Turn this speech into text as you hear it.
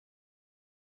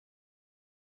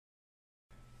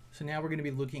So now we're going to be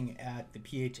looking at the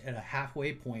pH at a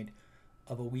halfway point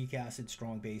of a weak acid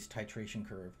strong base titration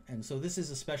curve. And so this is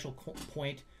a special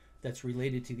point that's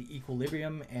related to the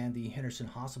equilibrium and the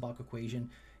Henderson-Hasselbalch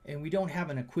equation, and we don't have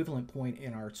an equivalent point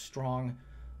in our strong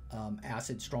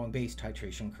acid strong base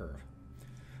titration curve.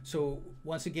 So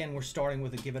once again, we're starting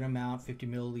with a given amount, 50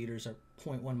 milliliters or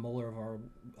 0.1 molar of our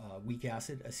weak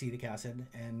acid, acetic acid,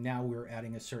 and now we're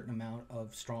adding a certain amount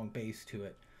of strong base to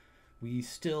it. We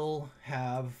still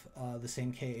have the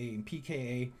same Ka and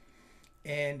pKa,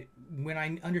 and when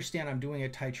I understand I'm doing a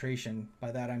titration, by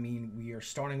that I mean we are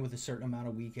starting with a certain amount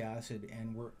of weak acid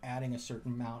and we're adding a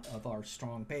certain amount of our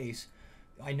strong base.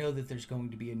 I know that there's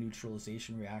going to be a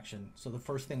neutralization reaction. So the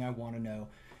first thing I want to know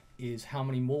is how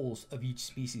many moles of each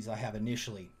species I have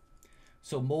initially.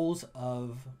 So moles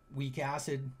of weak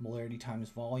acid, molarity times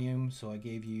volume. So I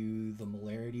gave you the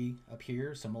molarity up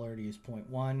here. So molarity is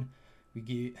 0.1.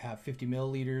 We have 50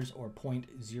 milliliters or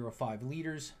 0.05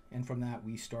 liters. And from that,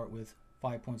 we start with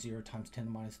 5.0 times 10 to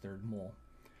the minus third mole.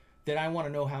 Then I want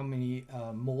to know how many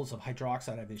moles of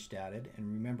hydroxide I've just added.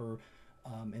 And remember,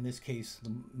 in this case,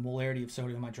 the molarity of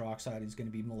sodium hydroxide is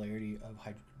going to be molarity of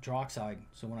hydroxide.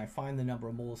 So when I find the number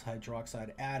of moles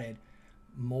hydroxide added,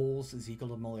 moles is equal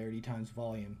to molarity times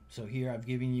volume. So here I've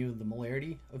given you the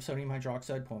molarity of sodium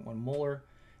hydroxide, 0.1 molar,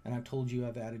 and I've told you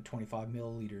I've added 25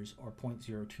 milliliters or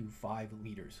 0.025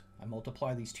 liters. I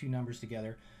multiply these two numbers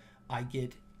together, I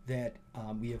get that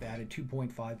we have added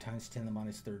 2.5 times 10 to the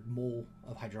minus third mole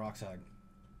of hydroxide.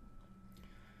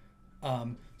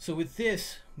 So with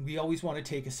this, we always want to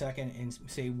take a second and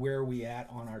say where are we at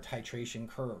on our titration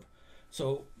curve.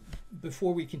 So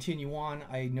before we continue on,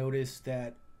 I noticed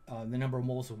that the number of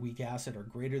moles of weak acid are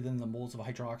greater than the moles of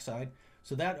hydroxide.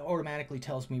 So that automatically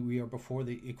tells me we are before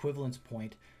the equivalence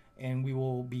point, and we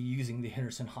will be using the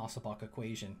Henderson-Hasselbalch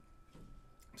equation.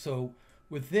 So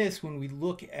with this, when we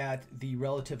look at the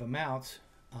relative amounts,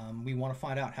 we want to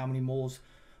find out how many moles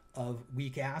of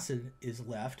weak acid is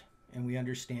left. And we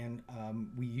understand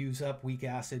we use up weak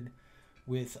acid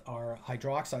with our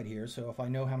hydroxide here. So if I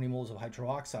know how many moles of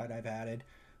hydroxide I've added,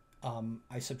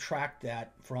 I subtract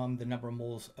that from the number of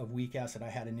moles of weak acid I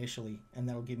had initially, and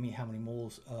that'll give me how many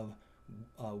moles of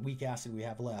weak acid we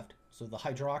have left. So the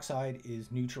hydroxide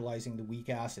is neutralizing the weak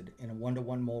acid in a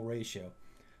 1-to-1 mole ratio.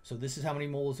 So this is how many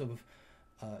moles of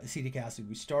acetic acid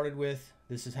we started with,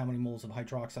 this is how many moles of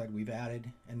hydroxide we've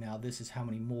added, and now this is how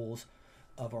many moles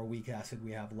of our weak acid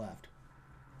we have left.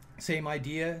 Same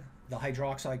idea, the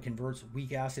hydroxide converts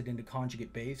weak acid into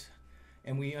conjugate base,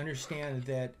 and we understand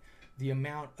that the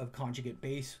amount of conjugate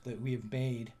base that we have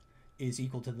made is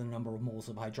equal to the number of moles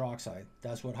of hydroxide.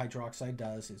 That's what hydroxide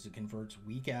does, is it converts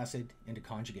weak acid into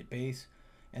conjugate base.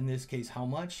 In this case, how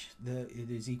much? It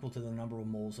is equal to the number of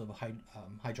moles of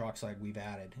hydroxide we've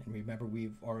added. And remember,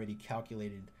 we've already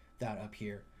calculated that up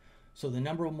here. So the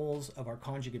number of moles of our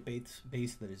conjugate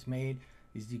base that is made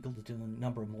is equal to the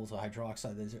number of moles of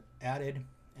hydroxide that is added,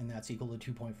 and that's equal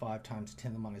to 2.5 times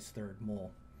 10 to the minus third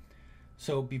mole.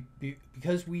 So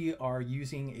because we are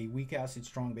using a weak acid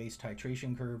strong base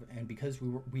titration curve, and because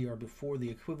we are before the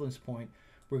equivalence point,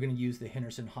 we're going to use the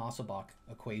Henderson-Hasselbalch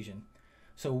equation.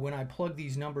 So when I plug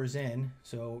these numbers in,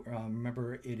 so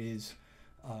remember it is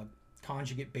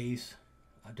conjugate base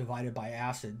divided by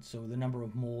acid. So the number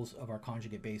of moles of our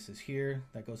conjugate base is here.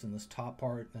 That goes in this top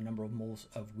part. The number of moles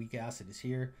of weak acid is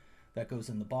here. That goes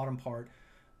in the bottom part.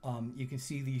 You can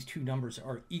see these two numbers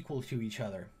are equal to each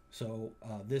other. So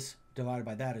this divided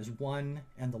by that is 1,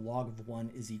 and the log of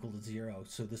 1 is equal to 0.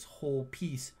 So this whole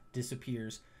piece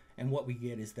disappears, and what we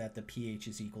get is that the pH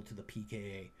is equal to the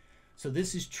pKa. So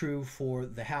this is true for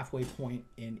the halfway point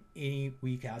in any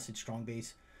weak acid strong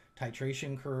base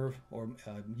titration curve, or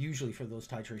usually for those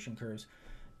titration curves.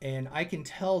 And I can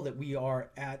tell that we are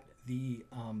at the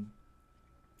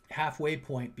halfway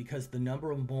point because the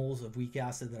number of moles of weak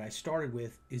acid that I started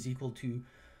with is equal to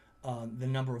the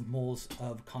number of moles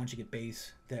of conjugate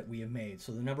base that we have made.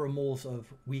 So the number of moles of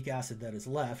weak acid that is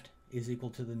left is equal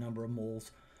to the number of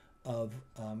moles of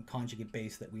conjugate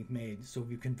base that we've made. So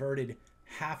we've converted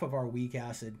half of our weak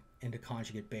acid into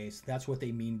conjugate base. That's what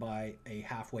they mean by a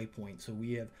halfway point. So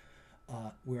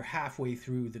we're halfway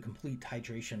through the complete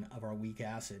titration of our weak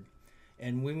acid.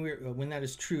 And when that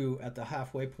is true, at the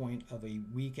halfway point of a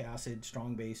weak acid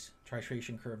strong base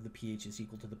titration curve, the pH is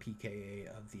equal to the pKa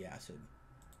of the acid.